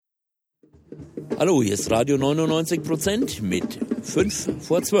Hallo, hier ist Radio 99% mit 5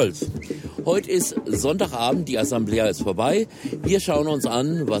 vor 12. Heute ist Sonntagabend, die Assemblea ist vorbei. Wir schauen uns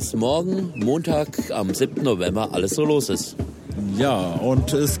an, was morgen, Montag, am 7. November alles so los ist. Ja,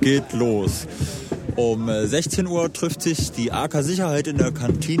 und es geht los. Um 16 Uhr trifft sich die AK Sicherheit in der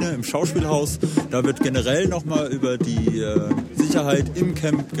Kantine im Schauspielhaus. Da wird generell nochmal über die Sicherheit im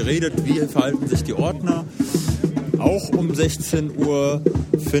Camp geredet. Wie verhalten sich die Ordner? Auch um 16 Uhr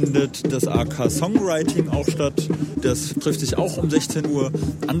findet das AK Songwriting auch statt. Das trifft sich auch um 16 Uhr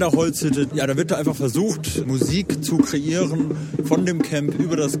an der Holzhütte. Ja, da wird da einfach versucht, Musik zu kreieren von dem Camp,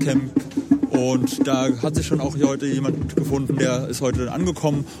 über das Camp. Und da hat sich schon auch hier heute jemand gefunden, der ist heute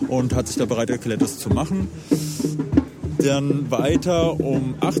angekommen und hat sich da bereit erklärt, das zu machen. Dann weiter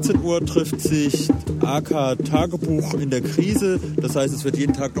um 18 Uhr trifft sich AK Tagebuch in der Krise. Das heißt, es wird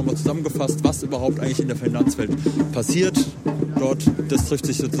jeden Tag nochmal zusammengefasst, was überhaupt eigentlich in der Finanzwelt passiert. Dort, das trifft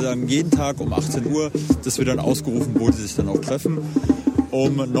sich sozusagen jeden Tag um 18 Uhr. Das wird dann ausgerufen, wo sie sich dann auch treffen.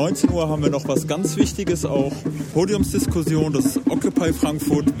 Um 19 Uhr haben wir noch was ganz Wichtiges, auch Podiumsdiskussion, das Occupy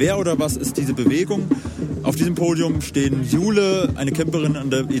Frankfurt. Wer oder was ist diese Bewegung? Auf diesem Podium stehen Jule, eine Camperin an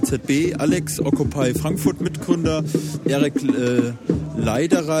der EZB, Alex, Occupy Frankfurt Mitgründer, Erik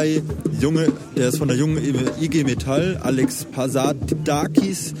Leiderei, der ist von der jungen IG Metall, Alex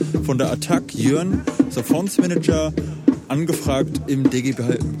Pasadakis von der Attac, Jörn, Fondsmanager, angefragt im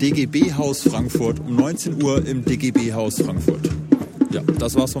DGB-Haus Frankfurt, um 19 Uhr im DGB-Haus Frankfurt. Ja,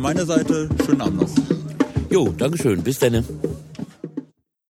 das war's von meiner Seite. Schönen Abend noch. Jo, Dankeschön. Bis dann.